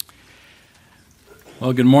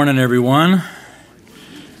Well, good morning, everyone.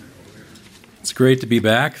 It's great to be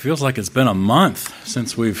back. Feels like it's been a month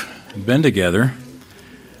since we've been together.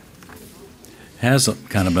 Has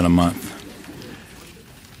kind of been a month.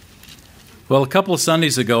 Well, a couple of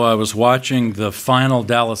Sundays ago, I was watching the final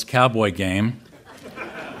Dallas Cowboy game,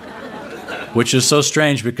 which is so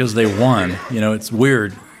strange because they won. You know, it's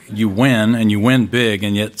weird. You win, and you win big,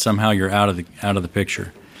 and yet somehow you're out of the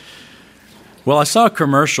picture. Well, I saw a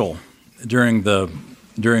commercial during the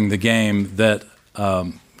game that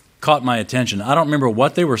caught my attention. I don't remember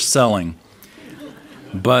what they were selling,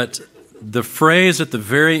 but the phrase at the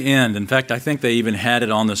very end, in fact, I think they even had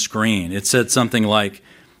it on the screen. It said something like,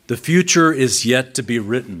 "The future is yet to be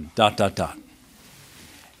written, ...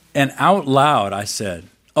 And out loud I said,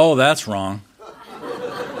 "Oh, that's wrong."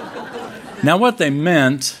 Now, what they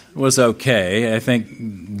meant was okay. I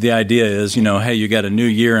think the idea is, hey, you got a new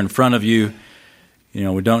year in front of you.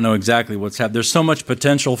 We don't know exactly what's happening. There's so much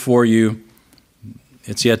potential for you.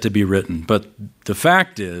 It's yet to be written. But the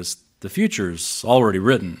fact is, the future's already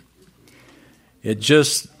written. It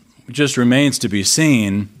just remains to be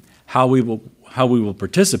seen how we will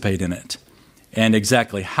participate in it and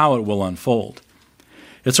exactly how it will unfold.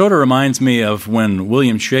 It sort of reminds me of when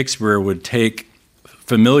William Shakespeare would take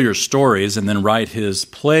familiar stories and then write his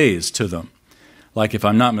plays to them. Like, if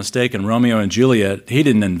I'm not mistaken, Romeo and Juliet, he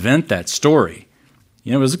didn't invent that story.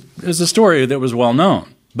 It was a story that was well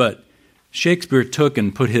known, but Shakespeare took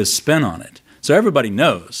and put his spin on it. So everybody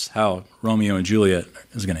knows how Romeo and Juliet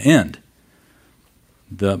is going to end.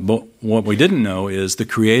 But what we didn't know is the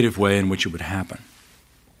creative way in which it would happen.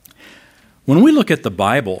 When we look at the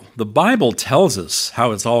Bible tells us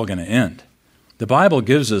how it's all going to end. The Bible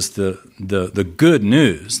gives us the good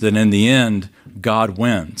news that in the end, God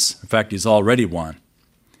wins. In fact, He's already won.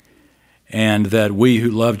 And that we who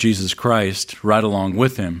love Jesus Christ right along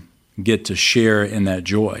with Him get to share in that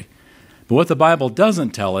joy. But what the Bible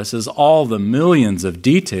doesn't tell us is all the millions of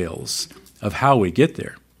details of how we get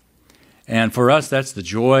there. And for us, that's the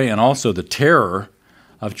joy and also the terror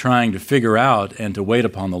of trying to figure out and to wait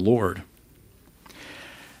upon the Lord.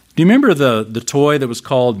 Do you remember the toy that was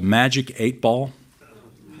called Magic 8 Ball?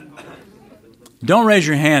 Don't raise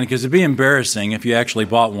your hand because it'd be embarrassing if you actually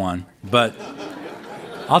bought one. But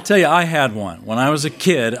I'll tell you, I had one. When I was a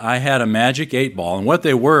kid, I had a Magic 8 Ball. And what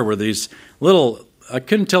they were these little, I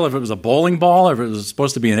couldn't tell if it was a bowling ball or if it was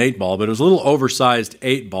supposed to be an 8 ball, but it was a little oversized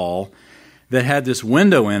 8 ball that had this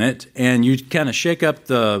window in it, and you'd kind of shake up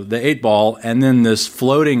the 8 ball, and then this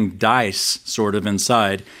floating dice sort of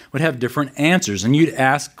inside would have different answers, and you'd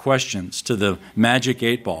ask questions to the Magic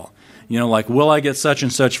 8 Ball. Like, will I get such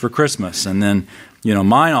and such for Christmas? And then,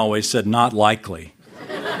 mine always said, not likely.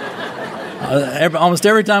 Almost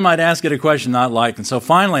every time I'd ask it a question, not likely. And so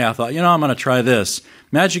finally I thought, I'm going to try this.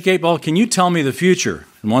 Magic 8 Ball, can you tell me the future?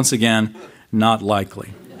 And once again, not likely.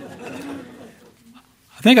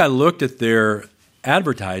 I think I looked at their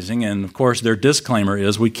advertising, and of course their disclaimer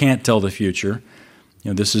is we can't tell the future.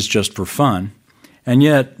 This is just for fun. And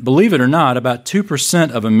yet, believe it or not, about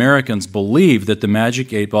 2% of Americans believe that the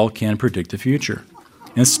Magic 8 Ball can predict the future,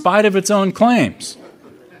 in spite of its own claims.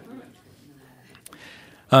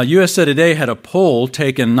 USA Today had a poll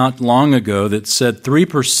taken not long ago that said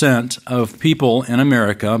 3% of people in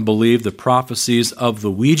America believe the prophecies of the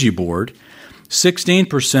Ouija board,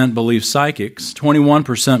 16% believe psychics,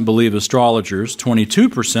 21% believe astrologers,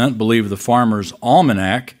 22% believe the Farmer's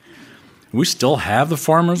Almanac. We still have the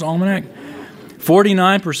Farmer's Almanac?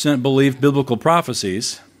 49% believe biblical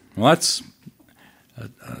prophecies. Well, that's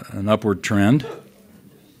an upward trend.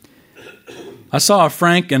 I saw a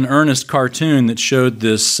Frank and Ernest cartoon that showed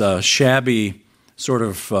this shabby sort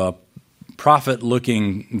of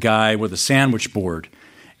prophet-looking guy with a sandwich board.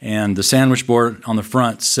 And the sandwich board on the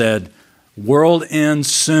front said, "World ends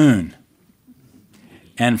soon."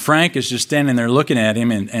 And Frank is just standing there looking at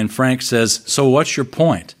him, and Frank says, "So what's your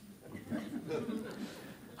point?"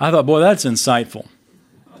 I thought, boy, that's insightful.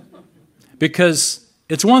 Because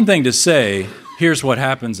it's one thing to say, here's what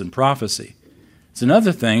happens in prophecy. It's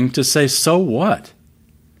another thing to say, so what?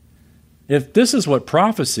 If this is what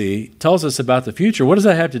prophecy tells us about the future, what does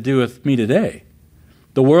that have to do with me today?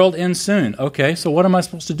 The world ends soon. Okay, so what am I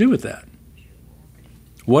supposed to do with that?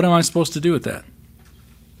 What am I supposed to do with that?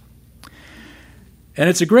 And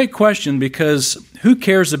it's a great question because who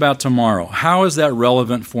cares about tomorrow? How is that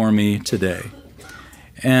relevant for me today?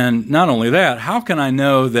 And not only that, how can I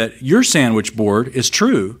know that your sandwich board is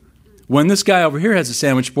true when this guy over here has a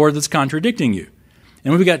sandwich board that's contradicting you?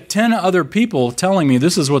 And we've got 10 other people telling me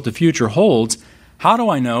this is what the future holds. How do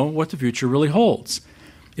I know what the future really holds?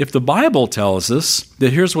 If the Bible tells us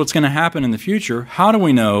that here's what's going to happen in the future, how do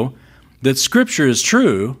we know that Scripture is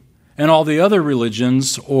true and all the other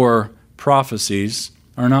religions or prophecies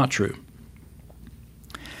are not true?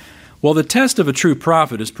 Well, the test of a true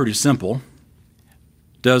prophet is pretty simple.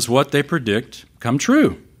 Does what they predict come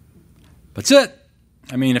true? That's it.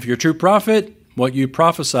 I mean, if you're a true prophet, what you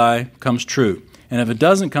prophesy comes true. And if it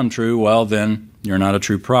doesn't come true, well, then you're not a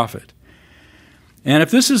true prophet. And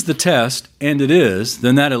if this is the test, and it is,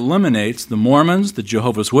 then that eliminates the Mormons, the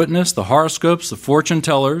Jehovah's Witnesses, the horoscopes, the fortune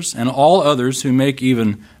tellers, and all others who make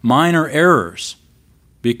even minor errors,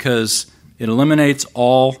 because it eliminates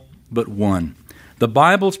all but one. The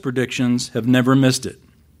Bible's predictions have never missed it.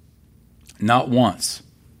 Not once.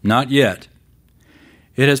 Not yet.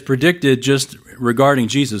 It has predicted, just regarding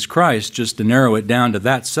Jesus Christ, just to narrow it down to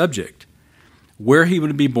that subject, where he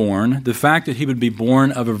would be born, the fact that he would be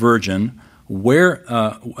born of a virgin, where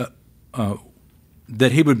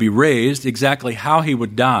that he would be raised, exactly how he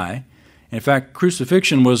would die. In fact,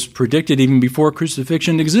 crucifixion was predicted even before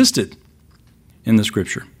crucifixion existed in the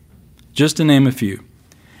Scripture, just to name a few.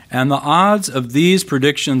 And the odds of these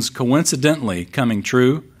predictions coincidentally coming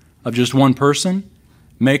true of just one person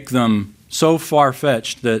make them so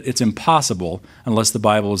far-fetched that it's impossible unless the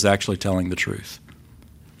Bible is actually telling the truth.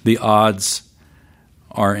 The odds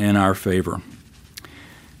are in our favor.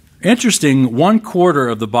 Interesting,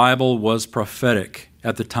 1/4 of the Bible was prophetic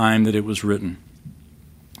at the time that it was written.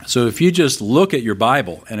 So if you just look at your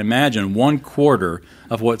Bible and imagine 1/4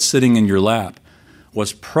 of what's sitting in your lap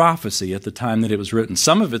was prophecy at the time that it was written.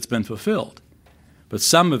 Some of it's been fulfilled, but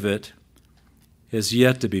some of it is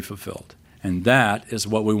yet to be fulfilled. And that is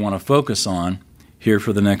what we want to focus on here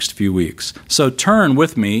for the next few weeks. So turn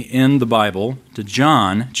with me in the Bible to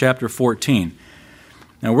John chapter 14.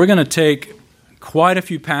 Now we're going to take quite a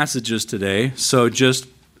few passages today, so just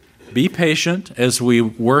be patient as we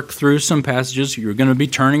work through some passages. You're going to be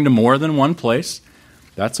turning to more than one place.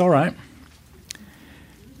 That's all right.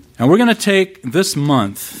 And we're going to take this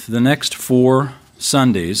month, the next 4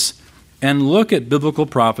 Sundays, and look at biblical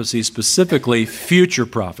prophecy, specifically future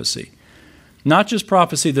prophecy. Not just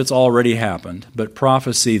prophecy that's already happened, but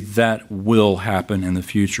prophecy that will happen in the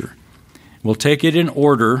future. We'll take it in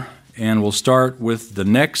order, and we'll start with the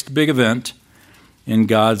next big event in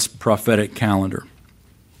God's prophetic calendar.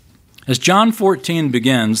 As John 14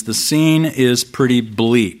 begins, the scene is pretty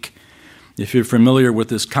bleak. If you're familiar with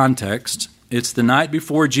this context, it's the night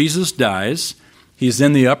before Jesus dies. He's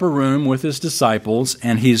in the upper room with his disciples,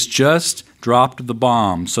 and he's just dropped the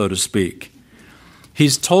bomb, so to speak.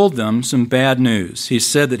 He's told them some bad news. He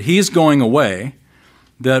said that he's going away,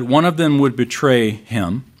 that one of them would betray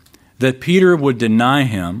him, that Peter would deny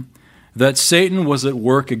him, that Satan was at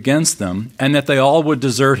work against them, and that they all would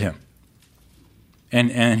desert him.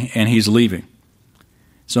 And he's leaving.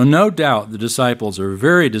 So no doubt the disciples are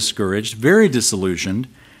very discouraged, very disillusioned.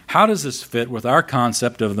 How does this fit with our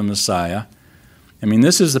concept of the Messiah? I mean,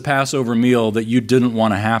 this is the Passover meal that you didn't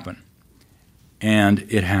want to happen. And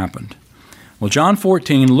it happened. Well, John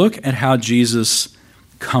 14, look at how Jesus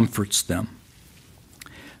comforts them.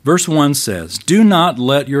 Verse 1 says, "Do not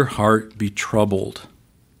let your heart be troubled.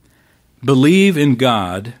 Believe in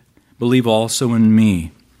God, believe also in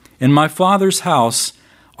me. In my Father's house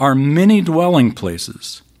are many dwelling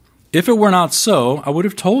places. If it were not so, I would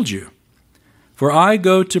have told you. For I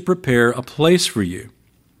go to prepare a place for you.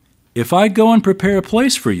 If I go and prepare a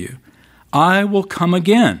place for you, I will come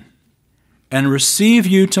again and receive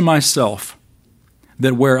you to myself,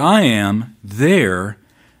 that where I am, there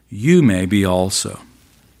you may be also."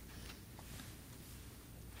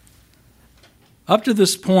 Up to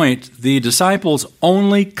this point, the disciples'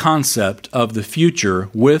 only concept of the future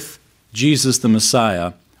with Jesus the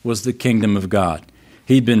Messiah was the kingdom of God.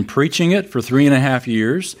 He'd been preaching it for 3.5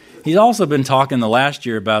 years. He'd also been talking the last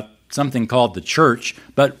year about something called the church,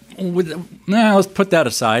 but let's put that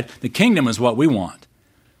aside. The kingdom is what we want.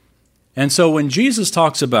 And so when Jesus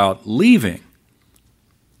talks about leaving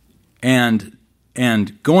and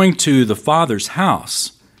going to the Father's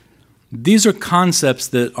house, these are concepts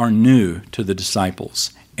that are new to the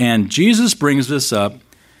disciples. And Jesus brings this up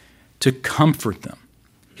to comfort them.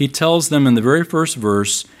 He tells them in the very first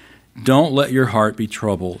verse, "Don't let your heart be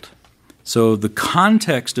troubled." So the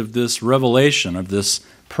context of this revelation, of this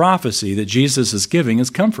prophecy that Jesus is giving, is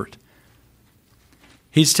comfort.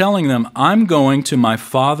 He's telling them, I'm going to my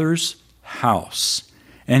Father's house.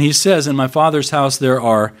 And he says, in my Father's house there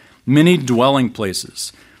are many dwelling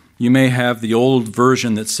places. You may have the old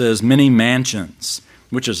version that says many mansions,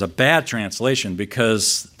 which is a bad translation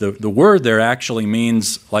because the word there actually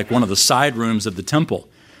means like one of the side rooms of the temple.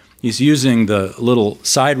 He's using the little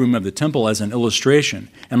side room of the temple as an illustration.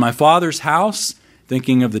 And my Father's house,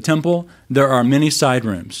 thinking of the temple, there are many side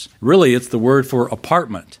rooms. Really, it's the word for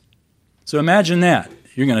apartment. So imagine that.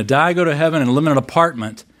 You're going to die, go to heaven, and live in an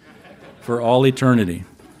apartment for all eternity.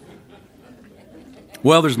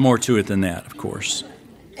 Well, there's more to it than that, of course.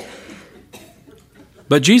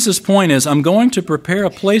 But Jesus' point is, I'm going to prepare a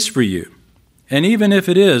place for you. And even if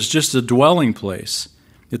it is just a dwelling place,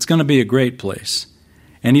 it's going to be a great place.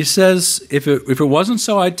 And he says, if it wasn't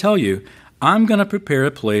so, I'd tell you, I'm going to prepare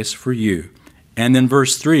a place for you. And then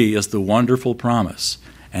verse 3 is the wonderful promise.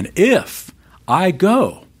 And if I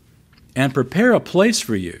go and prepare a place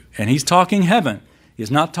for you, and he's talking heaven, he's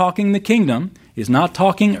not talking the kingdom, he's not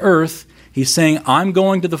talking earth, he's saying, I'm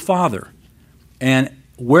going to the Father. And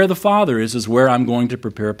where the Father is where I'm going to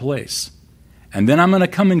prepare a place. And then I'm going to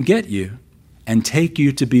come and get you and take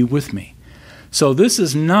you to be with me. So this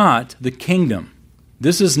is not the kingdom.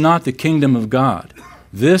 This is not the kingdom of God.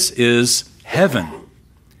 This is heaven.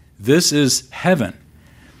 This is heaven.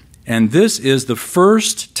 And this is the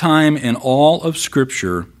first time in all of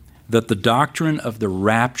Scripture that the doctrine of the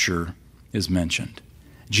rapture is mentioned.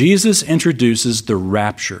 Jesus introduces the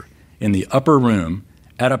rapture in the upper room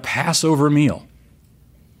at a Passover meal.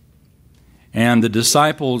 And the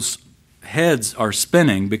disciples' heads are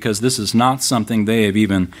spinning because this is not something they have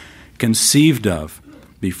even conceived of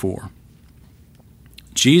before.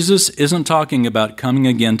 Jesus isn't talking about coming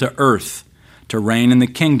again to earth to reign in the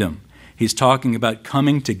kingdom. He's talking about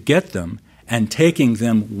coming to get them and taking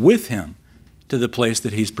them with him to the place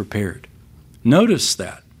that he's prepared. Notice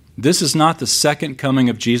that. This is not the second coming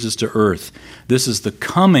of Jesus to earth. This is the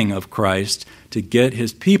coming of Christ to get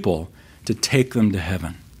his people to take them to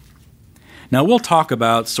heaven. Now, we'll talk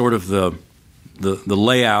about sort of the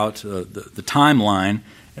layout, the timeline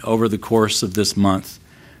over the course of this month.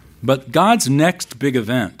 But God's next big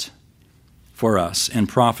event for us in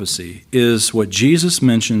prophecy is what Jesus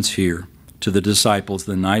mentions here to the disciples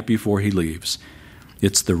the night before he leaves.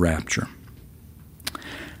 It's the rapture.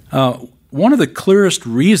 One of the clearest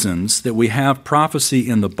reasons that we have prophecy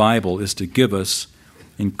in the Bible is to give us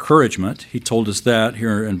encouragement. He told us that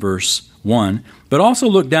here in verse 1. But also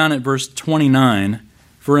look down at verse 29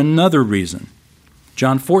 for another reason.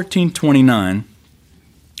 John 14:29,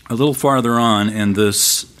 a little farther on in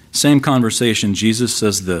this same conversation, Jesus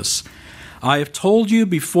says this, I have told you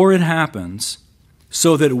before it happens,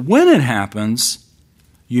 so that when it happens,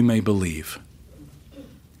 you may believe.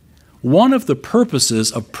 One of the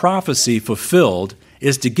purposes of prophecy fulfilled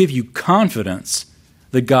is to give you confidence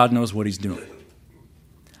that God knows what he's doing.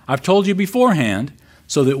 I've told you beforehand,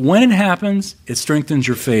 so that when it happens, it strengthens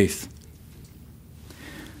your faith.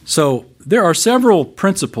 So there are several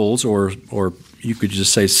principles, or you could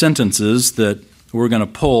just say sentences, that we're going to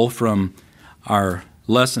pull from our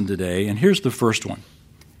lesson today. And here's the first one.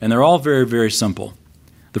 And they're all very, very simple.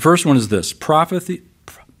 The first one is this. Prophecy.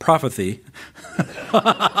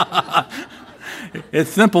 It's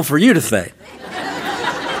simple for you to say.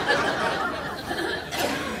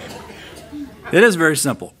 It is very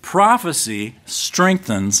simple. Prophecy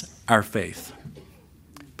strengthens our faith.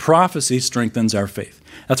 Prophecy strengthens our faith.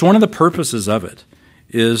 That's one of the purposes of it,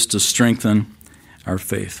 is to strengthen our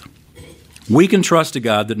faith. We can trust a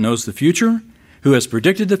God that knows the future, who has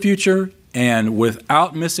predicted the future, and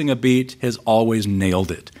without missing a beat has always nailed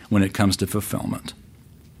it when it comes to fulfillment.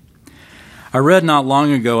 I read not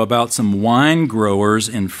long ago about some wine growers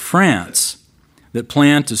in France that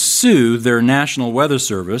plan to sue their National Weather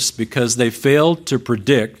Service because they failed to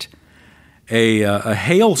predict a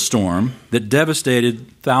hailstorm that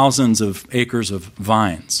devastated thousands of acres of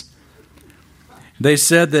vines. They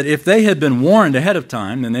said that if they had been warned ahead of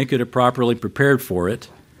time, then they could have properly prepared for it.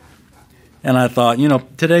 And I thought,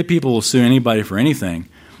 today people will sue anybody for anything.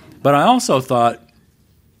 But I also thought,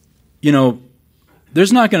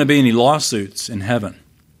 there's not going to be any lawsuits in heaven.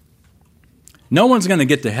 No one's going to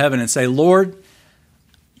get to heaven and say, Lord,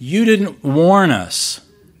 you didn't warn us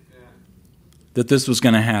that this was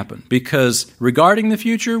going to happen. Because regarding the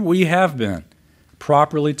future, we have been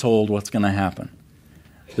properly told what's going to happen.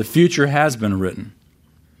 The future has been written.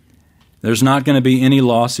 There's not going to be any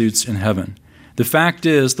lawsuits in heaven. The fact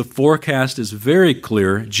is, the forecast is very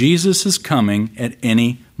clear. Jesus is coming at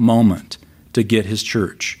any moment to get his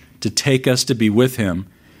church, to take us to be with him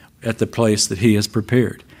at the place that he has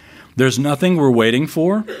prepared. There's nothing we're waiting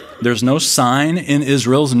for. There's no sign in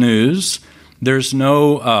Israel's news. There's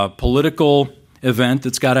no political event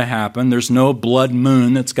that's got to happen. There's no blood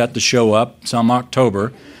moon that's got to show up some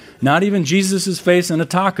October. Not even Jesus' face in a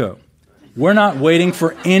taco. We're not waiting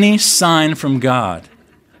for any sign from God.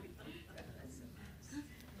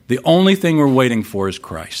 The only thing we're waiting for is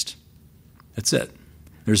Christ. That's it.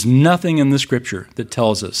 There's nothing in the Scripture that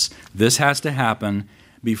tells us this has to happen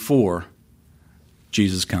before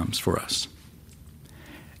Jesus comes for us.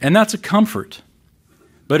 And that's a comfort,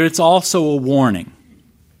 but it's also a warning.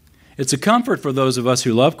 It's a comfort for those of us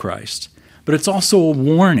who love Christ, but it's also a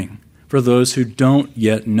warning for those who don't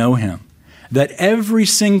yet know Him. That every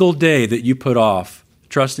single day that you put off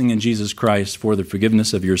trusting in Jesus Christ for the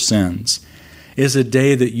forgiveness of your sins is a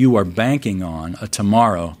day that you are banking on a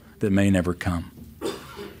tomorrow that may never come.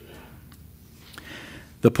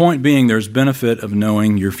 The point being, there's benefit of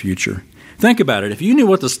knowing your future. Think about it. If you knew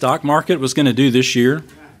what the stock market was going to do this year,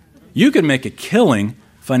 you could make a killing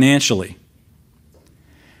financially.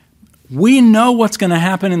 We know what's going to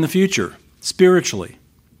happen in the future spiritually,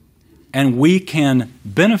 and we can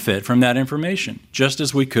benefit from that information just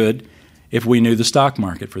as we could if we knew the stock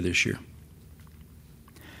market for this year.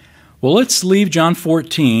 Well, let's leave John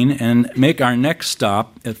 14 and make our next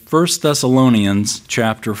stop at 1 Thessalonians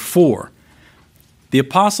chapter 4. The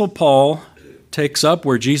Apostle Paul takes up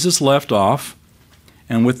where Jesus left off,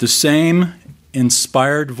 and with the same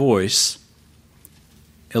inspired voice,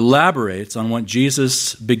 elaborates on what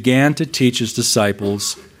Jesus began to teach his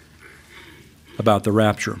disciples about the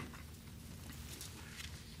rapture.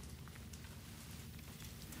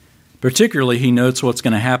 Particularly, he notes what's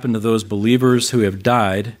going to happen to those believers who have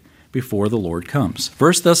died before the Lord comes.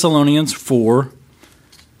 1 Thessalonians 4,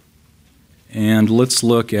 and let's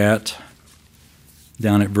look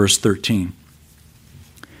down at verse 13.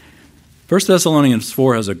 1 Thessalonians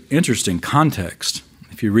 4 has an interesting context.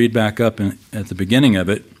 If you read back up at the beginning of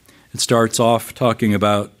it, it starts off talking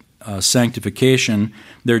about sanctification.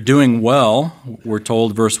 They're doing well, we're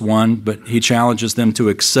told, verse 1, but he challenges them to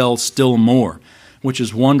excel still more, which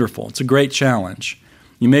is wonderful. It's a great challenge.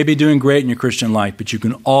 You may be doing great in your Christian life, but you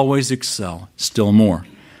can always excel still more.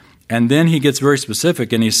 And then he gets very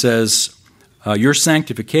specific, and he says, your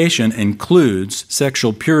sanctification includes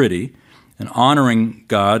sexual purity and honoring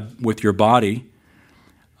God with your body.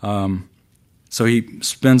 So he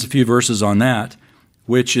spends a few verses on that,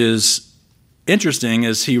 which is interesting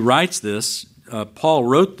as he writes this. Paul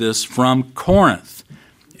wrote this from Corinth.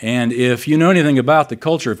 And if you know anything about the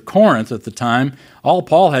culture of Corinth at the time, all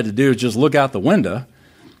Paul had to do is just look out the window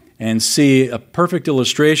and see a perfect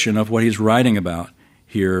illustration of what he's writing about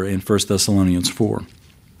here in 1 Thessalonians 4.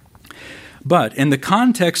 But in the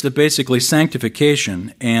context of basically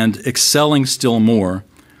sanctification and excelling still more,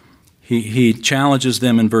 he challenges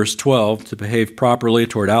them in verse 12 to behave properly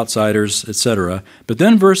toward outsiders, etc. But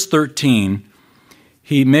then verse 13,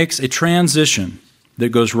 he makes a transition that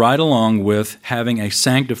goes right along with having a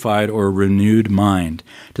sanctified or renewed mind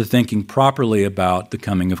to thinking properly about the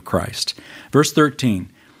coming of Christ. Verse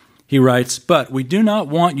 13, he writes, "But we do not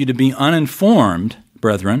want you to be uninformed,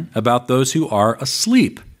 brethren, about those who are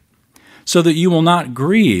asleep, so that you will not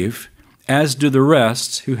grieve, as do the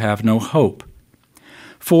rest who have no hope.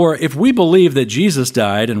 For if we believe that Jesus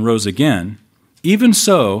died and rose again, even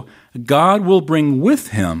so God will bring with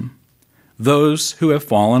him those who have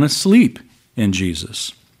fallen asleep in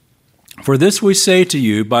Jesus. For this we say to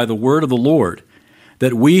you by the word of the Lord,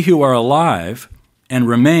 that we who are alive and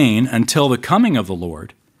remain until the coming of the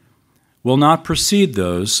Lord will not precede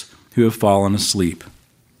those who have fallen asleep."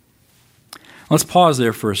 Let's pause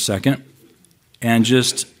there for a second and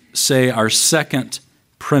just say our second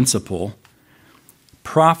principle: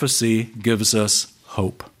 prophecy gives us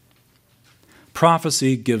hope.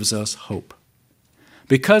 Prophecy gives us hope.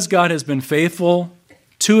 Because God has been faithful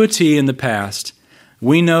to a T in the past,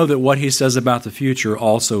 we know that what he says about the future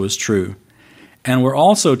also is true. And we're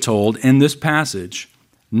also told in this passage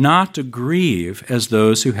not to grieve as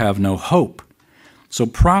those who have no hope. So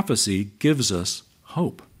prophecy gives us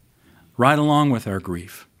hope, right along with our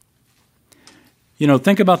grief. You know,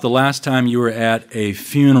 think about the last time you were at a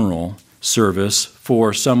funeral service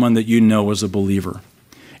for someone that you know was a believer.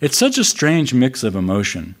 It's such a strange mix of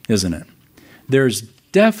emotion, isn't it? There's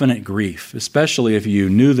definite grief, especially if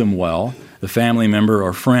you knew them well, the family member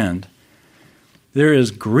or friend. There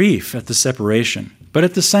is grief at the separation, but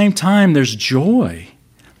at the same time, there's joy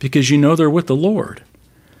because you know they're with the Lord.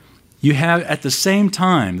 You have at the same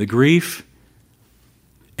time the grief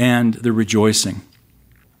and the rejoicing.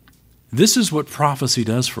 This is what prophecy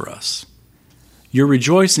does for us. You're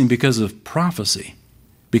rejoicing because of prophecy,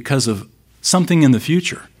 because of something in the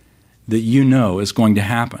future that you know is going to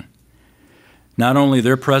happen. Not only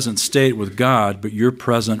their present state with God, but your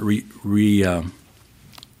present reunity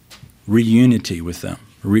with them.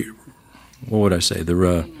 The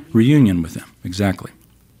reunion with them, exactly.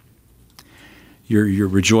 You're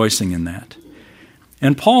rejoicing in that.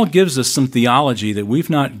 And Paul gives us some theology that we've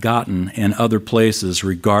not gotten in other places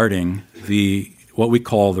regarding the what we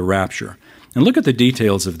call the rapture. And look at the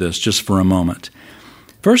details of this just for a moment.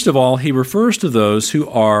 First of all, he refers to those who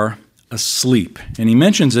are asleep. And he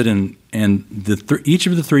mentions it in each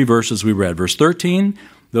of the three verses we read. Verse 13,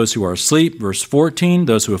 those who are asleep. Verse 14,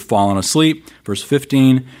 those who have fallen asleep. Verse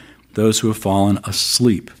 15, those who have fallen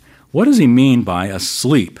asleep. What does he mean by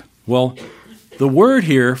asleep? Well, the word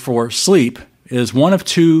here for sleep is one of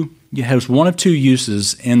two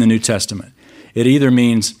uses in the New Testament. It either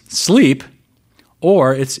means sleep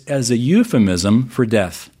or it's as a euphemism for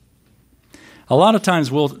death. A lot of times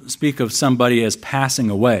we'll speak of somebody as passing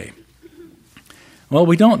away. Well,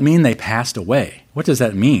 we don't mean they passed away. What does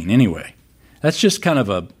that mean anyway? That's just kind of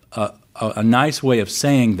a nice way of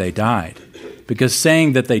saying they died. Because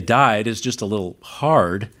saying that they died is just a little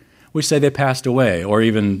hard. We say they passed away, or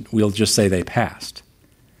even we'll just say they passed.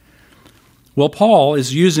 Well, Paul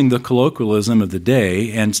is using the colloquialism of the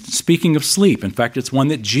day and speaking of sleep. In fact, it's one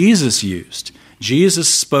that Jesus used. Jesus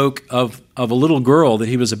spoke of a little girl that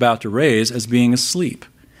he was about to raise as being asleep.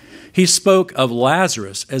 He spoke of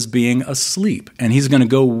Lazarus as being asleep, and he's going to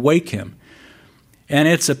go wake him. And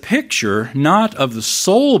it's a picture not of the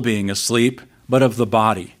soul being asleep, but of the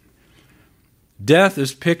body. Death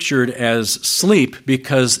is pictured as sleep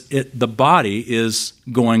because the body is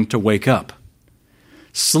going to wake up.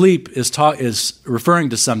 Sleep is referring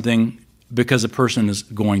to something because a person is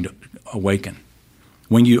going to awaken.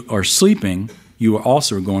 When you are sleeping, you are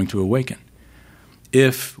also going to awaken.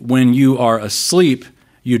 If when you are asleep,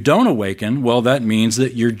 you don't awaken, well, that means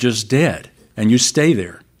that you're just dead and you stay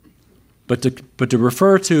there. But to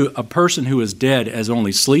refer to a person who is dead as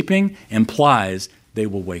only sleeping implies they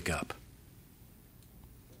will wake up.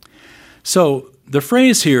 So the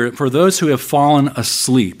phrase here, for those who have fallen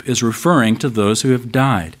asleep, is referring to those who have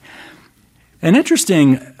died. And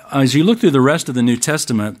interesting, as you look through the rest of the New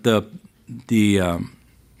Testament, the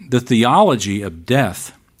theology of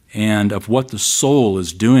death and of what the soul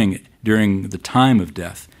is doing during the time of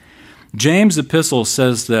death. James' epistle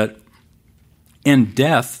says that in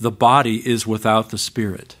death, the body is without the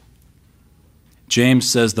spirit. James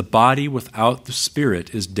says the body without the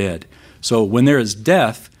spirit is dead. So when there is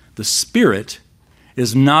death, the spirit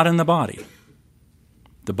is not in the body.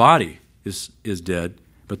 The body is dead,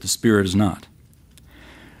 but the spirit is not.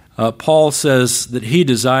 Paul says that he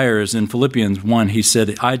desires, in Philippians 1, he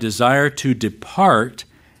said, I desire to depart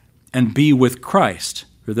and be with Christ,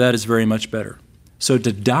 for that is very much better. So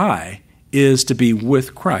to die is to be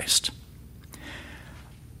with Christ.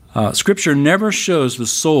 Scripture never shows the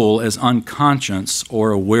soul as unconscious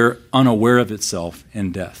or unaware of itself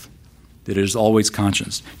in death. That it is always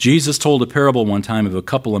conscious. Jesus told a parable one time of a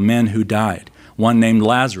couple of men who died. One named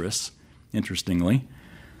Lazarus, interestingly,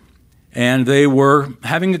 and they were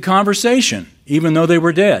having a conversation, even though they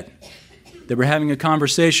were dead. They were having a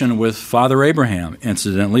conversation with Father Abraham,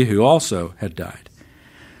 incidentally, who also had died.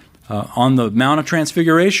 On the Mount of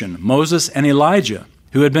Transfiguration, Moses and Elijah,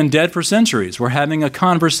 who had been dead for centuries, were having a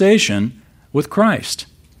conversation with Christ.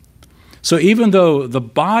 So even though the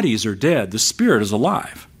bodies are dead, the spirit is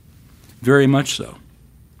alive. Very much so.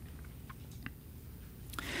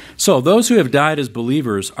 So those who have died as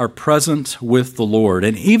believers are present with the Lord.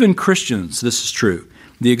 And even Christians, this is true.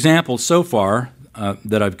 The examples so far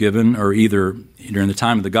that I've given are either during the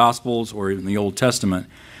time of the Gospels or even the Old Testament.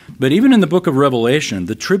 But even in the book of Revelation,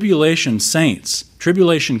 the tribulation saints,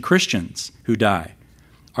 tribulation Christians who die,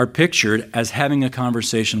 are pictured as having a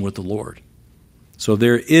conversation with the Lord. So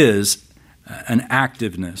there is an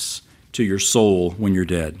activeness to your soul when you're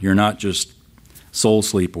dead. You're not just soul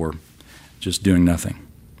sleep or just doing nothing.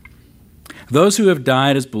 Those who have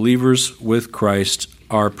died as believers with Christ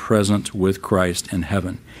are present with Christ in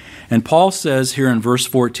heaven. And Paul says here in verse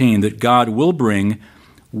 14 that God will bring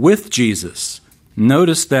with Jesus.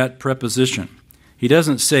 Notice that preposition. He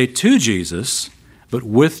doesn't say to Jesus, but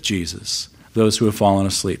with Jesus, those who have fallen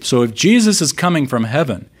asleep. So if Jesus is coming from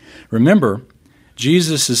heaven, remember,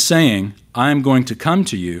 Jesus is saying, I'm going to come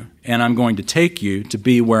to you and I'm going to take you to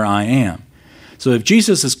be where I am. So if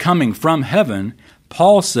Jesus is coming from heaven,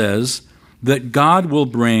 Paul says that God will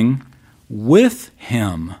bring with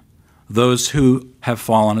him those who have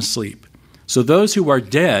fallen asleep. So those who are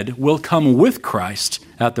dead will come with Christ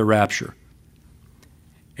at the rapture.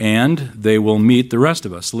 And they will meet the rest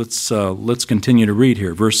of us. Let's continue to read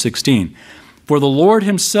here. Verse 16. For the Lord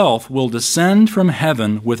himself will descend from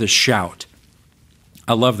heaven with a shout.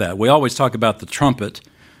 I love that. We always talk about the trumpet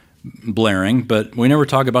blaring, but we never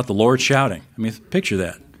talk about the Lord shouting. I mean, picture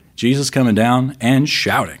that. Jesus coming down and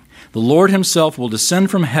shouting. The Lord himself will descend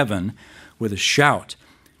from heaven with a shout,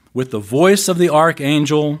 with the voice of the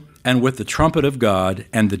archangel and with the trumpet of God,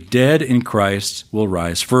 and the dead in Christ will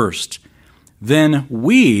rise first. Then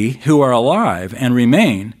we who are alive and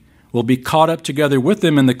remain will be caught up together with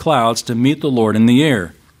them in the clouds to meet the Lord in the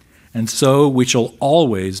air. And so we shall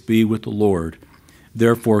always be with the Lord.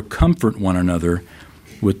 Therefore, comfort one another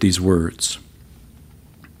with these words.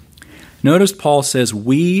 Notice Paul says,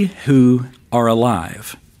 we who are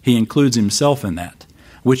alive. He includes himself in that,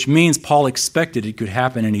 which means Paul expected it could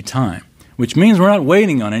happen any time, which means we're not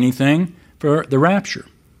waiting on anything for the rapture.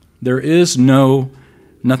 There is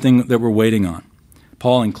nothing that we're waiting on.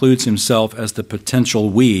 Paul includes himself as the potential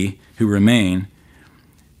we who remain,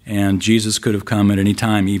 and Jesus could have come at any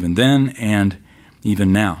time, even then and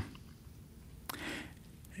even now.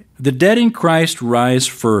 The dead in Christ rise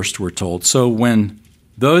first, we're told. So when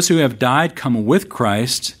those who have died come with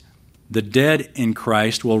Christ, the dead in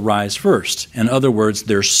Christ will rise first. In other words,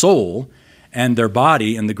 their soul and their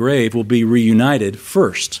body in the grave will be reunited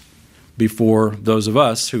first before those of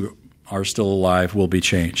us who are still alive will be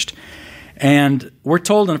changed. And we're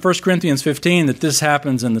told in 1 Corinthians 15 that this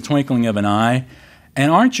happens in the twinkling of an eye.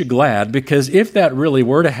 And aren't you glad? Because if that really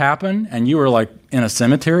were to happen and you were like in a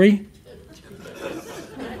cemetery,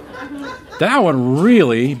 that would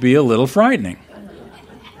really be a little frightening.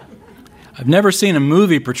 I've never seen a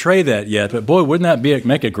movie portray that yet, but boy, wouldn't that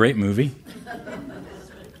make a great movie?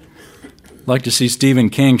 I'd like to see Stephen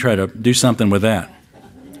King try to do something with that.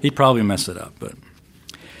 He'd probably mess it up,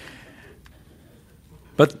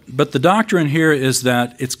 But the doctrine here is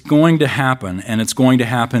that it's going to happen, and it's going to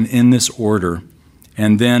happen in this order.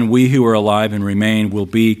 And then we who are alive and remain will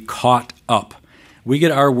be caught up. We get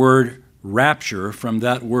our word rapture from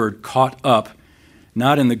that word caught up,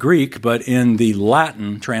 not in the Greek, but in the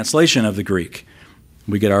Latin translation of the Greek.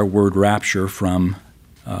 We get our word rapture from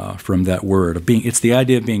that word. It's the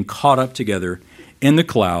idea of being caught up together in the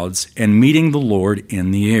clouds and meeting the Lord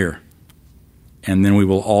in the air. And then we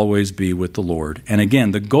will always be with the Lord. And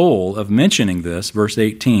again, the goal of mentioning this, verse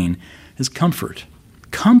 18, is comfort.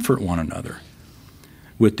 Comfort one another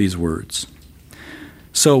with these words.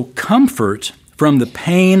 So comfort from the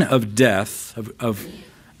pain of death, of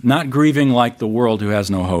not grieving like the world who has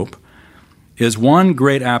no hope, is one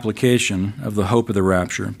great application of the hope of the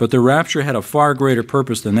rapture. But the rapture had a far greater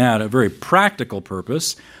purpose than that, a very practical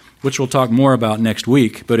purpose, which we'll talk more about next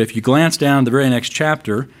week. But if you glance down the very next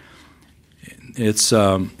chapter, it's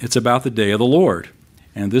about the day of the Lord.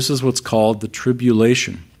 And this is what's called the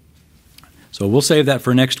tribulation. So we'll save that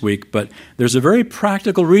for next week, but there's a very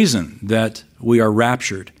practical reason that we are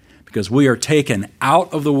raptured, because we are taken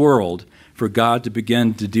out of the world for God to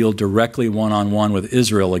begin to deal directly one-on-one with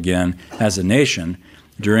Israel again as a nation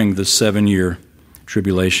during the 7-year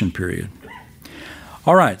tribulation period.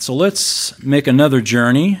 All right, so let's make another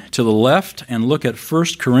journey to the left and look at 1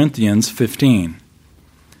 Corinthians 15.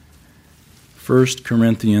 1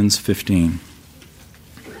 Corinthians 15.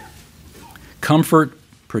 Comfort,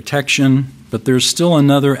 protection, but there's still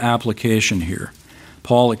another application here.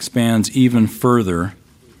 Paul expands even further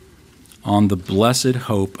on the blessed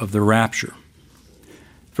hope of the rapture.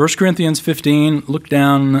 1 Corinthians 15, look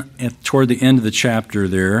down toward the end of the chapter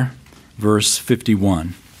there, verse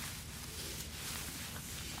 51.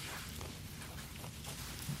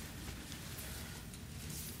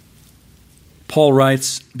 Paul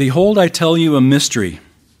writes, "Behold, I tell you a mystery.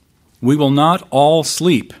 We will not all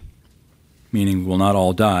sleep," meaning we will not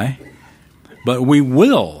all die, "but we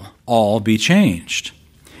will all be changed.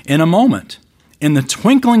 In a moment, in the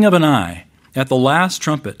twinkling of an eye, at the last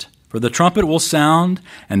trumpet. For the trumpet will sound,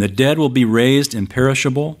 and the dead will be raised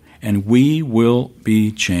imperishable, and we will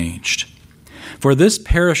be changed. For this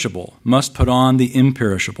perishable must put on the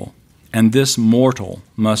imperishable, and this mortal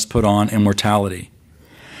must put on immortality.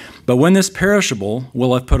 But when this perishable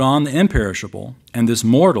will have put on the imperishable, and this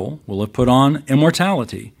mortal will have put on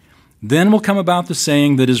immortality, then will come about the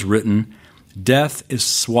saying that is written, Death is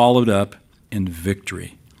swallowed up in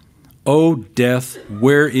victory. O death,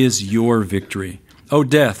 where is your victory? O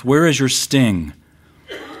death, where is your sting?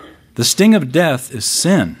 The sting of death is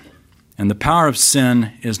sin, and the power of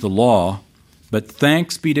sin is the law. But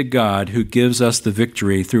thanks be to God who gives us the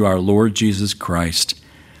victory through our Lord Jesus Christ.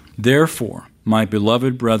 Therefore, my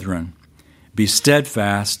beloved brethren, be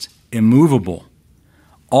steadfast, immovable,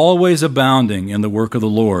 always abounding in the work of the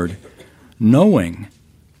Lord, knowing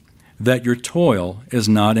that your toil is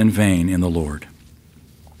not in vain in the Lord.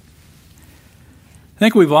 I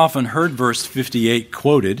think we've often heard verse 58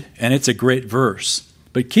 quoted, and it's a great verse,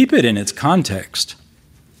 but keep it in its context.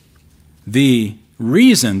 The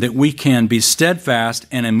reason that we can be steadfast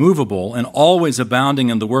and immovable and always abounding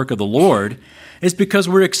in the work of the Lord is because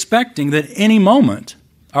we're expecting that any moment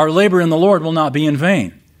our labor in the Lord will not be in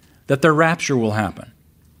vain, that the rapture will happen.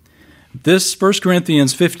 This 1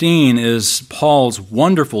 Corinthians 15 is Paul's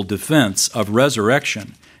wonderful defense of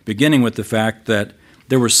resurrection, beginning with the fact that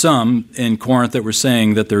there were some in Corinth that were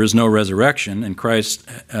saying that there is no resurrection, and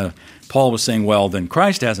Paul was saying, well, then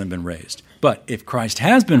Christ hasn't been raised. But if Christ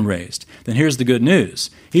has been raised, then here's the good news.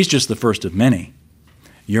 He's just the first of many.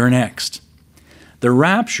 You're next. The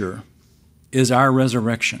rapture is our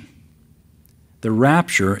resurrection. The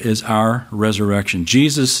rapture is our resurrection.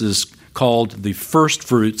 Jesus is called the first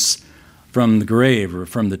fruits from the grave or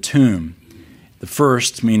from the tomb. The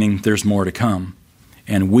first meaning there's more to come,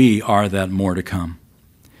 and we are that more to come.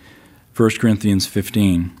 1 Corinthians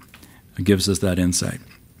 15 gives us that insight.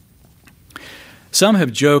 Some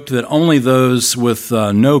have joked that only those with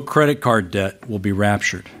no credit card debt will be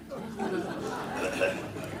raptured.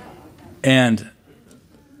 And,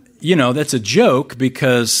 that's a joke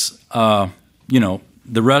because, the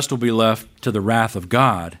rest will be left to the wrath of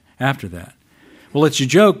God after that. Well, it's a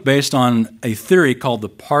joke based on a theory called the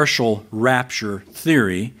partial rapture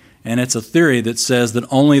theory, and it's a theory that says that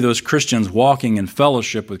only those Christians walking in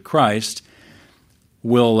fellowship with Christ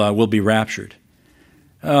will be raptured.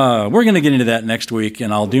 We're going to get into that next week,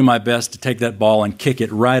 and I'll do my best to take that ball and kick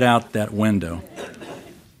it right out that window.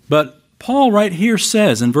 But Paul right here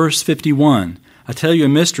says in verse 51, I tell you a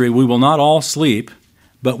mystery, we will not all sleep,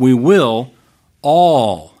 but we will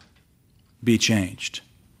all be changed.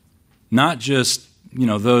 Not just,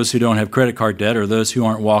 those who don't have credit card debt or those who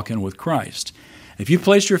aren't walking with Christ. If you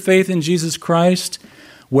place your faith in Jesus Christ,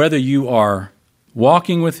 whether you are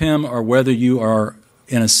walking with Him or whether you are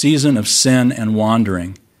in a season of sin and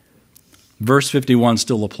wandering, verse 51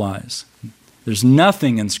 still applies. There's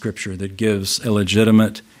nothing in Scripture that gives a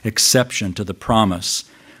legitimate exception to the promise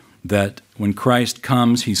that when Christ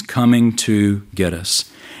comes, He's coming to get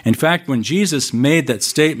us. In fact, when Jesus made that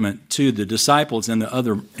statement to the disciples in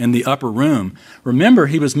the upper room, remember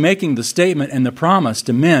He was making the statement and the promise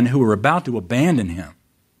to men who were about to abandon Him,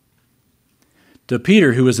 to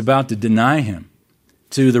Peter who was about to deny Him,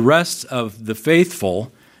 to the rest of the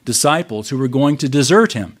faithful disciples who were going to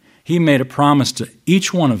desert Him. He made a promise to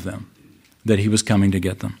each one of them that He was coming to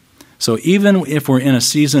get them. So even if we're in a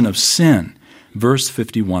season of sin, verse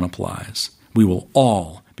 51 applies. We will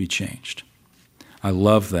all be changed. I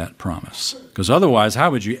love that promise. Because otherwise,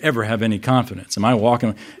 how would you ever have any confidence? Am I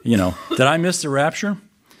walking, did I miss the rapture?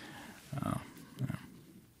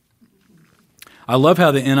 I love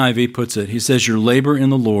how the NIV puts it. He says, your labor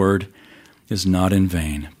in the Lord is not in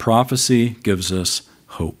vain. Prophecy gives us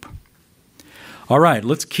hope. All right,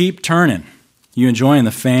 let's keep turning. You enjoying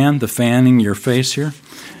the fanning your face here?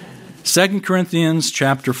 2 Corinthians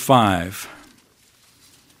chapter 5.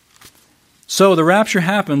 So the rapture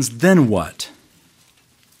happens, then what?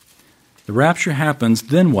 The rapture happens,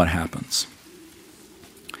 then what happens?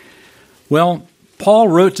 Well, Paul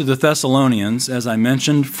wrote to the Thessalonians, as I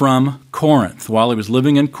mentioned, from Corinth, while he was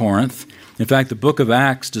living in Corinth. In fact, the book of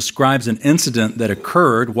Acts describes an incident that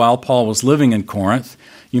occurred while Paul was living in Corinth.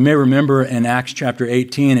 You may remember in Acts chapter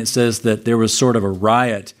 18, it says that there was sort of a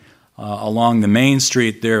riot along the main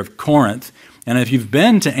street there of Corinth. And if you've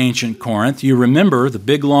been to ancient Corinth, you remember the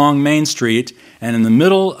big, long main street, and in the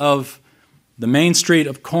middle of the main street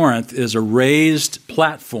of Corinth is a raised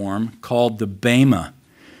platform called the Bema.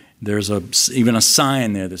 There's even a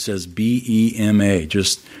sign there that says B-E-M-A,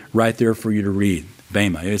 just right there for you to read,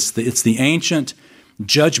 Bema. It's the ancient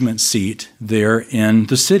judgment seat there in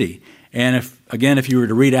the city. And if you were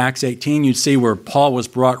to read Acts 18, you'd see where Paul was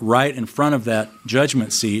brought right in front of that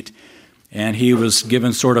judgment seat, and he was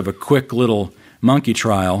given sort of a quick little monkey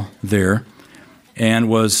trial there and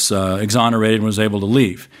was exonerated and was able to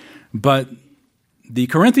leave. But the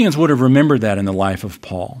Corinthians would have remembered that in the life of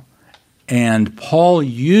Paul. And Paul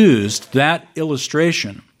used that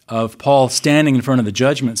illustration of Paul standing in front of the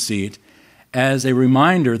judgment seat as a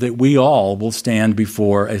reminder that we all will stand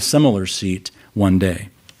before a similar seat one day.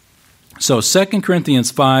 So 2 Corinthians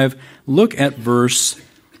 5, look at verse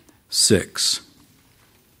 6.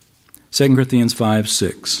 2 Corinthians 5,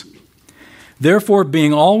 6. Therefore,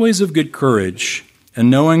 being always of good courage, and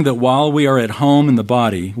knowing that while we are at home in the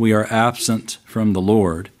body, we are absent from the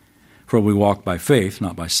Lord, for we walk by faith,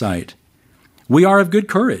 not by sight, we are of good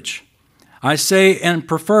courage. I say, and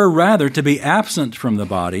prefer rather to be absent from the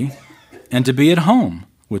body and to be at home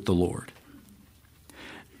with the Lord.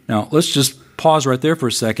 Now, let's just pause right there for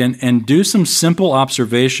a second and do some simple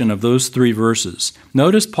observation of those three verses.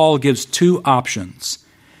 Notice Paul gives two options.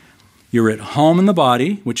 You're at home in the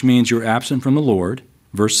body, which means you're absent from the Lord,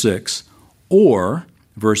 verse 6, or,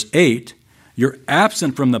 verse 8, you're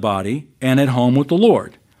absent from the body and at home with the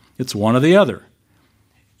Lord. It's one or the other.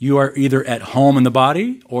 You are either at home in the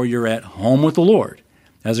body or you're at home with the Lord.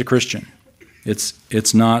 as a Christian.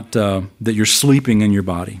 It's not that you're sleeping in your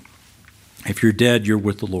body. If you're dead, you're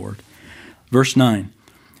with the Lord. Verse 9,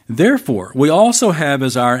 therefore, we also have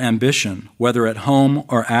as our ambition, whether at home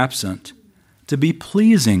or absent, to be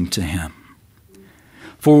pleasing to Him.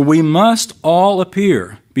 For we must all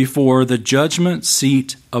appear before the judgment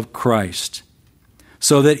seat of Christ,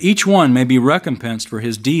 so that each one may be recompensed for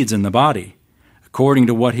his deeds in the body, according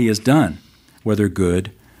to what he has done, whether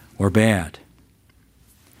good or bad.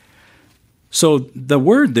 So the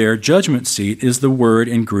word there, judgment seat, is the word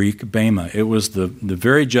in Greek bema. It was the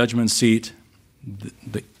very judgment seat.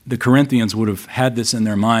 The Corinthians would have had this in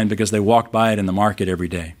their mind because they walked by it in the market every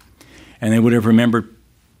day. And they would have remembered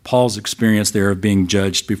Paul's experience there of being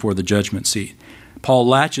judged before the judgment seat. Paul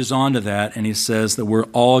latches onto that and he says that we're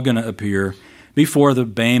all going to appear before the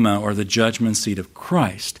bema, or the judgment seat of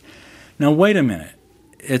Christ. Now wait a minute.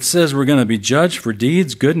 It says we're going to be judged for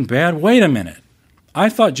deeds, good and bad. Wait a minute. I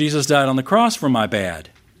thought Jesus died on the cross for my bad.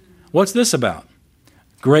 What's this about?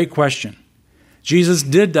 Great question. Jesus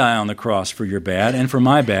did die on the cross for your bad and for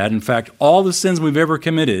my bad. In fact, all the sins we've ever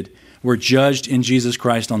committed were judged in Jesus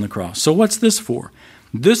Christ on the cross. So what's this for?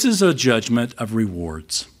 This is a judgment of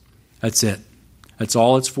rewards. That's it. That's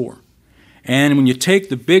all it's for. And when you take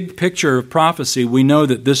the big picture of prophecy, we know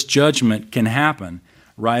that this judgment can happen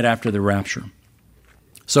right after the rapture.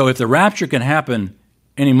 So if the rapture can happen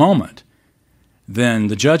any moment, then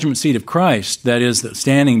the judgment seat of Christ, that is,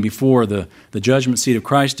 standing before the judgment seat of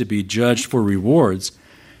Christ to be judged for rewards,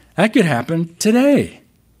 that could happen today.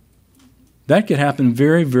 That could happen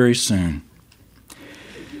very, very soon.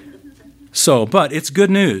 So, but it's good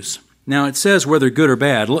news. Now it says whether good or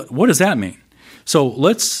bad. What does that mean? So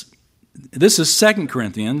this is 2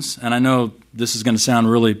 Corinthians, and I know this is going to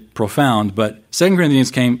sound really profound, but 2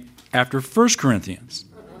 Corinthians came after 1 Corinthians.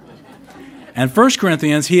 And 1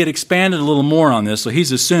 Corinthians, he had expanded a little more on this, so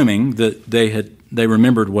he's assuming that they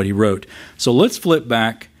remembered what he wrote. So let's flip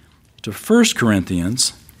back to 1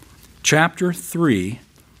 Corinthians chapter 3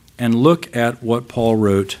 and look at what Paul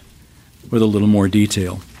wrote with a little more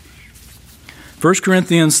detail. 1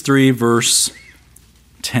 Corinthians 3, verse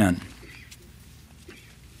 10.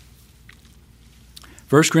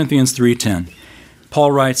 1 Corinthians 3:10.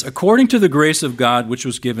 Paul writes, according to the grace of God which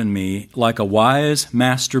was given me, like a wise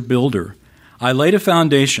master builder, I laid a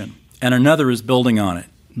foundation, and another is building on it.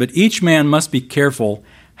 But each man must be careful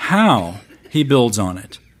how he builds on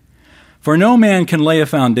it. For no man can lay a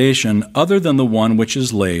foundation other than the one which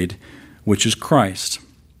is laid, which is Christ.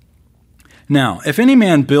 Now, if any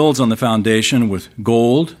man builds on the foundation with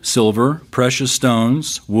gold, silver, precious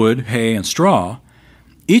stones, wood, hay, and straw,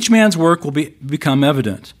 each man's work will become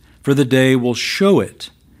evident, for the day will show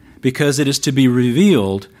it, because it is to be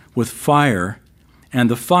revealed with fire, and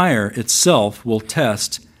the fire itself will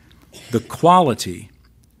test the quality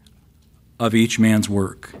of each man's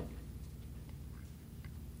work.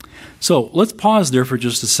 So let's pause there for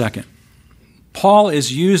just a second. Paul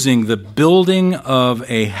is using the building of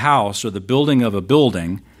a house or the building of a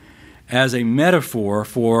building as a metaphor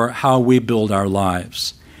for how we build our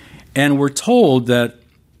lives. And we're told that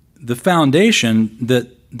the foundation,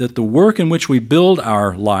 that the work in which we build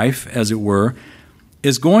our life, as it were,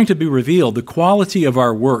 is going to be revealed. The quality of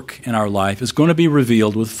our work in our life is going to be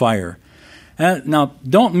revealed with fire. Now,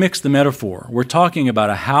 don't mix the metaphor. We're talking about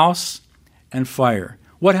a house and fire.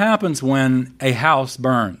 What happens when a house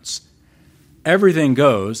burns? Everything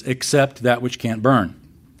goes except that which can't burn.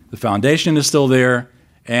 The foundation is still there,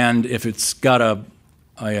 and if it's got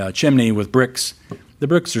a chimney with bricks, the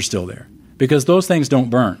bricks are still there, because those things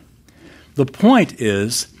don't burn. The point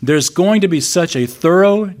is, there's going to be such a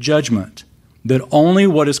thorough judgment that only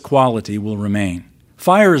what is quality will remain.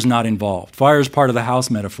 Fire is not involved. Fire is part of the house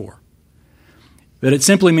metaphor. But it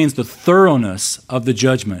simply means the thoroughness of the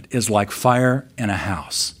judgment is like fire in a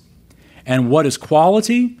house. And what is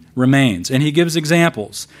quality remains. And he gives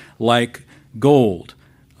examples like gold,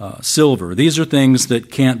 silver. These are things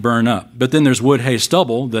that can't burn up. But then there's wood, hay,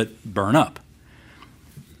 stubble that burn up.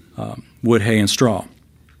 Wood, hay, and straw.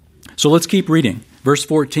 So let's keep reading. Verse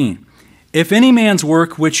 14. If any man's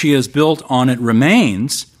work which he has built on it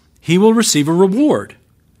remains, he will receive a reward.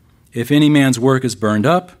 If any man's work is burned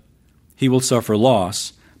up, he will suffer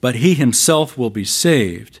loss, but he himself will be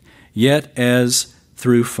saved, yet as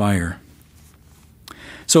through fire.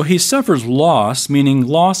 So he suffers loss, meaning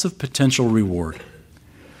loss of potential reward.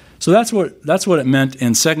 So that's what it meant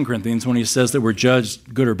in 2 Corinthians when he says that we're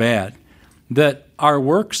judged good or bad, that our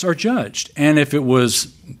works are judged. And if it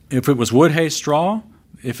was wood, hay, straw,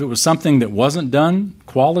 if it was something that wasn't done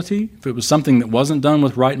quality, if it was something that wasn't done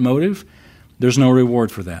with right motive, there's no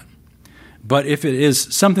reward for that. But if it is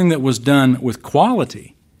something that was done with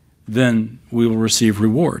quality, then we will receive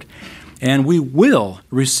reward. And we will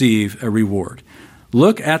receive a reward.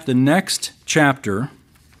 Look at the next chapter,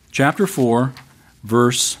 chapter 4,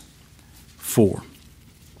 verse 4.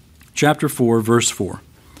 Chapter 4, verse 4.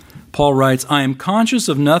 Paul writes, I am conscious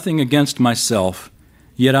of nothing against myself,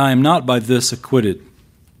 yet I am not by this acquitted.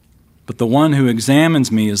 But the one who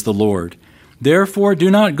examines me is the Lord. Therefore do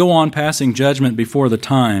not go on passing judgment before the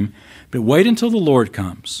time, but wait until the Lord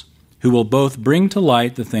comes, who will both bring to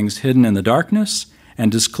light the things hidden in the darkness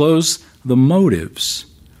and disclose the motives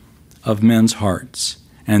of men's hearts.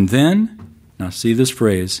 And then, now see this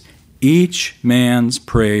phrase, each man's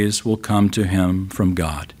praise will come to him from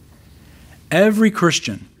God. Every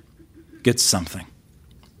Christian gets something.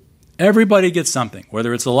 Everybody gets something.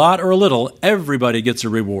 Whether it's a lot or a little, everybody gets a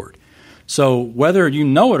reward. So whether you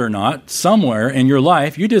know it or not, somewhere in your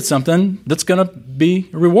life you did something that's going to be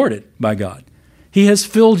rewarded by God. He has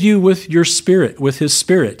filled you with your spirit, with His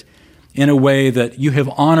Spirit, in a way that you have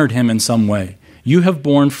honored Him in some way. You have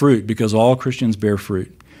borne fruit, because all Christians bear fruit.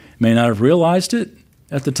 You may not have realized it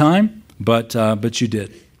at the time, but you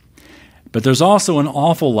did. But there's also an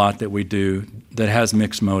awful lot that we do that has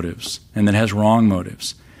mixed motives and that has wrong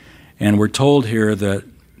motives. And we're told here that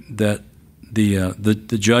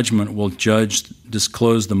the judgment will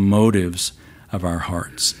disclose the motives of our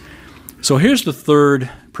hearts. So here's the third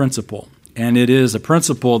principle, and it is a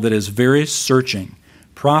principle that is very searching.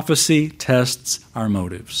 Prophecy tests our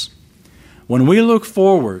motives. When we look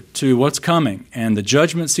forward to what's coming and the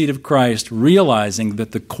judgment seat of Christ, realizing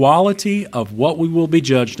that the quality of what we will be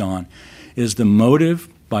judged on is the motive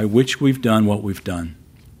by which we've done what we've done,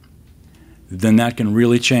 then that can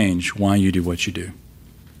really change why you do what you do.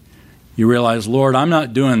 You realize, Lord, I'm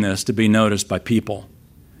not doing this to be noticed by people,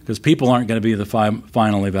 because people aren't going to be the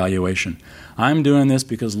final evaluation. I'm doing this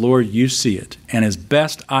because, Lord, you see it, and as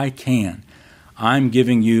best I can, I'm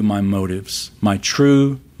giving you my motives, my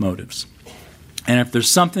true motives. And if there's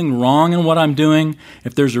something wrong in what I'm doing,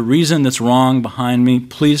 if there's a reason that's wrong behind me,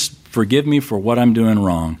 please forgive me for what I'm doing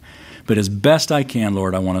wrong. But as best I can,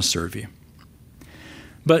 Lord, I want to serve you.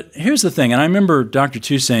 But here's the thing, and I remember Dr.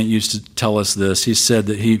 Toussaint used to tell us this. He said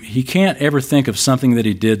that he can't ever think of something that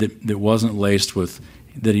he did that wasn't laced with,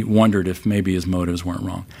 that he wondered if maybe his motives weren't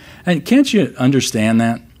wrong. And can't you understand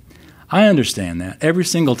that? I understand that. Every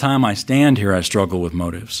single time I stand here, I struggle with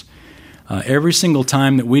motives. Every single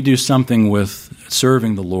time that we do something with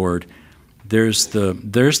serving the Lord, there's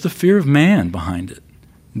the fear of man behind it.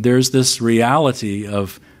 There's this reality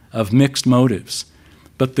of mixed motives.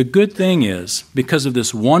 But the good thing is, because of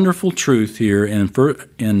this wonderful truth here in 1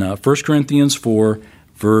 Corinthians 4,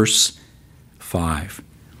 verse 5,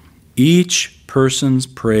 each person's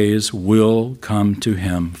praise will come to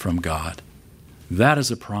him from God. That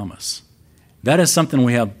is a promise. That is something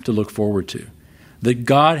we have to look forward to. That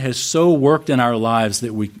God has so worked in our lives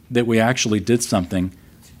that we actually did something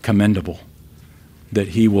commendable, that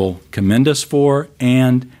He will commend us for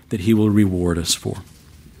and that He will reward us for.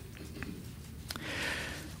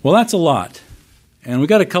 Well, that's a lot. And we've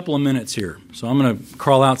got a couple of minutes here. So I'm going to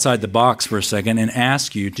crawl outside the box for a second and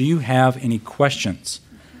ask you, do you have any questions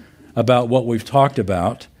about what we've talked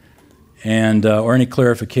about and or any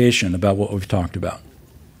clarification about what we've talked about?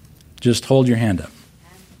 Just hold your hand up.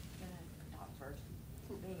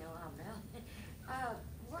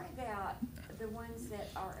 What about the ones that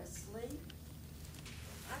are asleep?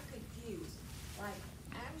 I'm confused. Like,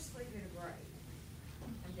 I'm asleep in a grave.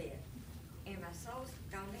 I'm dead. And my soul's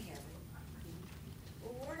gone to heaven.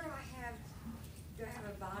 Well, where do I have? Do I have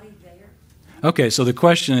a body there? Okay, so the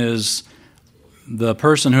question is, the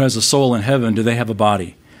person who has a soul in heaven, do they have a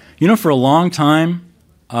body? You know, for a long time,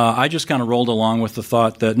 I just kind of rolled along with the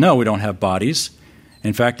thought that, no, we don't have bodies.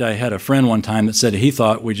 In fact, I had a friend one time that said he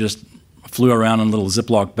thought we just flew around in little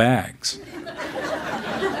Ziploc bags.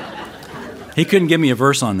 He couldn't give me a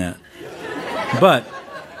verse on that. But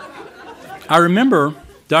I remember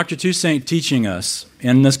Dr. Toussaint teaching us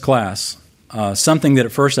in this class something that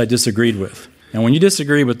at first I disagreed with. And when you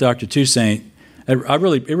disagree with Dr. Toussaint, it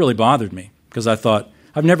really bothered me, because I thought,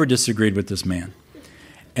 I've never disagreed with this man.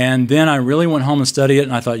 And then I really went home and studied it,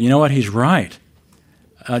 and I thought, you know what, he's right.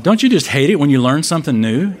 Don't you just hate it when you learn something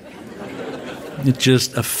new? It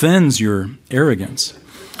just offends your arrogance.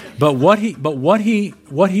 But what he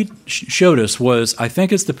showed us was, I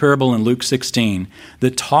think it's the parable in Luke 16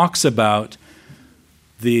 that talks about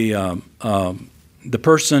the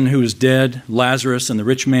person who is dead, Lazarus, and the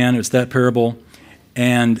rich man. It's that parable,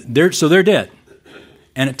 and they're dead.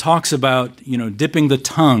 And it talks about, dipping the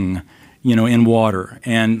tongue, in water,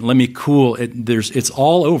 and let me cool it. It's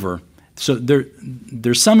all over So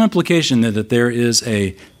there's some implication that there is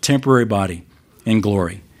a temporary body in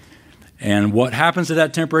glory. And what happens to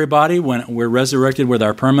that temporary body when we're resurrected with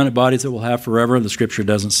our permanent bodies that we'll have forever, the Scripture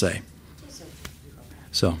doesn't say.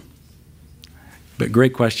 So, but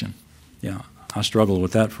great question. Yeah, I struggled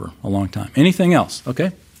with that for a long time. Anything else? Okay.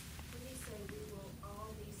 When you say we will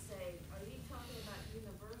all be saved, are you talking about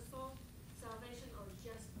universal salvation or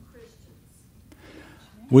just Christians?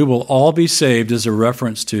 We will all be saved is a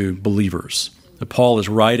reference to believers. Paul is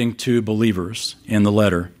writing to believers in the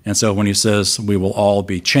letter, and so when he says we will all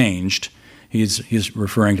be changed, he's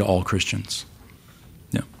referring to all Christians.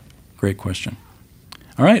 Yeah, great question.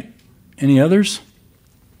 All right, any others?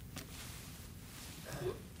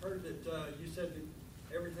 I heard that you said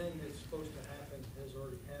that everything that's supposed to happen has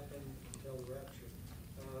already happened until the rapture.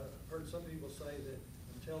 I've heard some people say that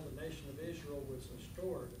until the nation of Israel was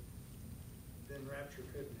restored, then rapture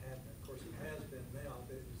couldn't happen. Of course, it has been now,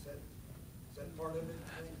 but is that part of it?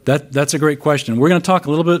 That's a great question. We're going to talk a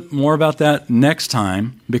little bit more about that next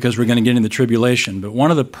time because we're going to get into the tribulation. But one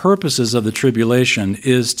of the purposes of the tribulation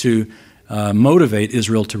is to motivate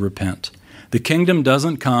Israel to repent. The kingdom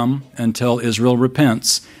doesn't come until Israel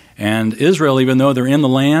repents. And Israel, even though they're in the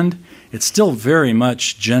land, it's still very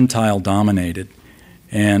much Gentile-dominated.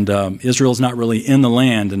 And Israel's not really in the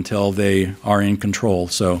land until they are in control.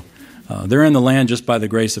 So they're in the land just by the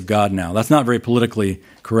grace of God now. That's not very politically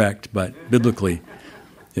correct, but biblically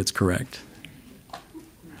it's correct.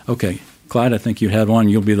 Okay, Clyde, I think you had one.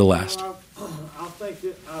 You'll be the last. Well, I think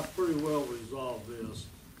that I've pretty well resolved this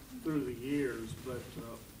through the years, but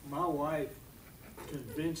my wife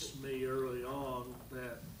convinced me early on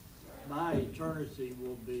that my eternity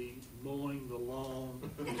will be mowing the lawn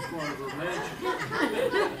in front of her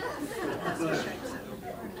mansion.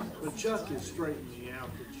 But Chuck has straightened me out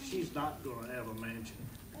that she's not going to have a mansion.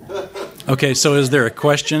 Okay, so is there a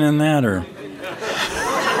question in that, or?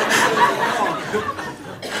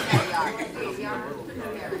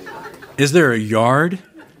 Is there a yard?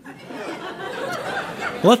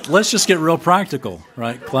 Let's just get real practical,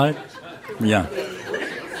 right, Clyde? Yeah.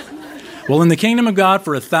 Well, in the kingdom of God,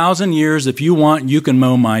 for 1,000 years, if you want, you can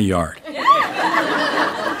mow my yard.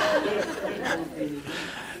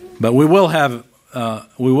 But we will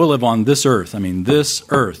live on this earth. I mean, this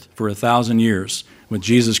earth for 1,000 years with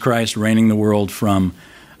Jesus Christ reigning the world from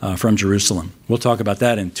Jerusalem. We'll talk about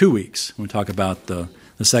that in 2 weeks. We'll talk about the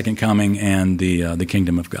second coming and the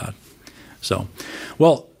kingdom of God. So,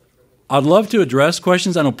 well, I'd love to address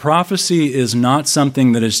questions. I know prophecy is not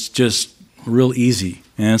something that is just real easy,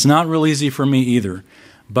 and it's not real easy for me either.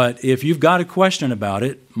 But if you've got a question about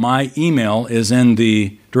it, my email is in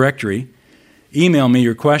the directory. Email me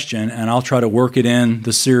your question, and I'll try to work it in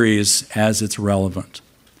the series as it's relevant.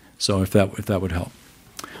 So if that would help.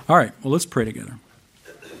 All right, well, let's pray together.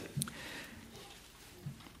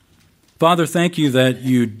 Father, thank you that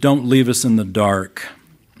you don't leave us in the dark,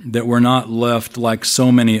 that we're not left like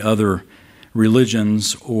so many other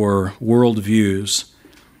religions or worldviews,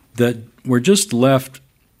 that we're just left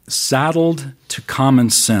saddled to common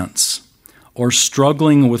sense or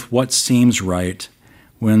struggling with what seems right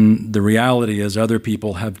when the reality is other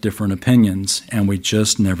people have different opinions and we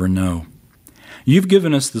just never know. You've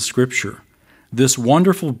given us the Scripture. This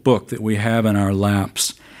wonderful book that we have in our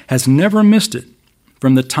laps has never missed it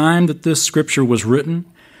from the time that this Scripture was written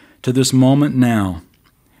to this moment now.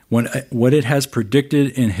 When what it has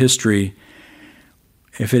predicted in history,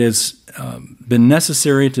 if it has been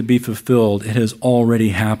necessary to be fulfilled, it has already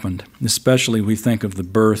happened. Especially we think of the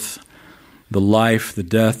birth, the life, the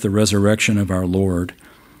death, the resurrection of our Lord.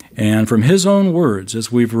 And from His own words,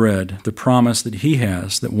 as we've read, the promise that He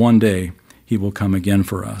has that one day He will come again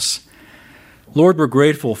for us. Lord, we're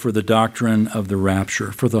grateful for the doctrine of the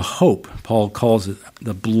rapture, for the hope, Paul calls it,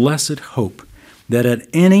 the blessed hope, that at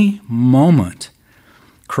any moment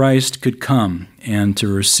Christ could come and to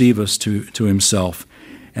receive us to Himself,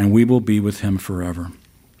 and we will be with Him forever.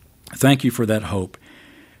 Thank you for that hope.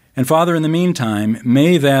 And Father, in the meantime,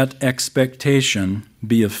 may that expectation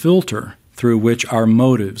be a filter through which our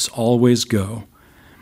motives always go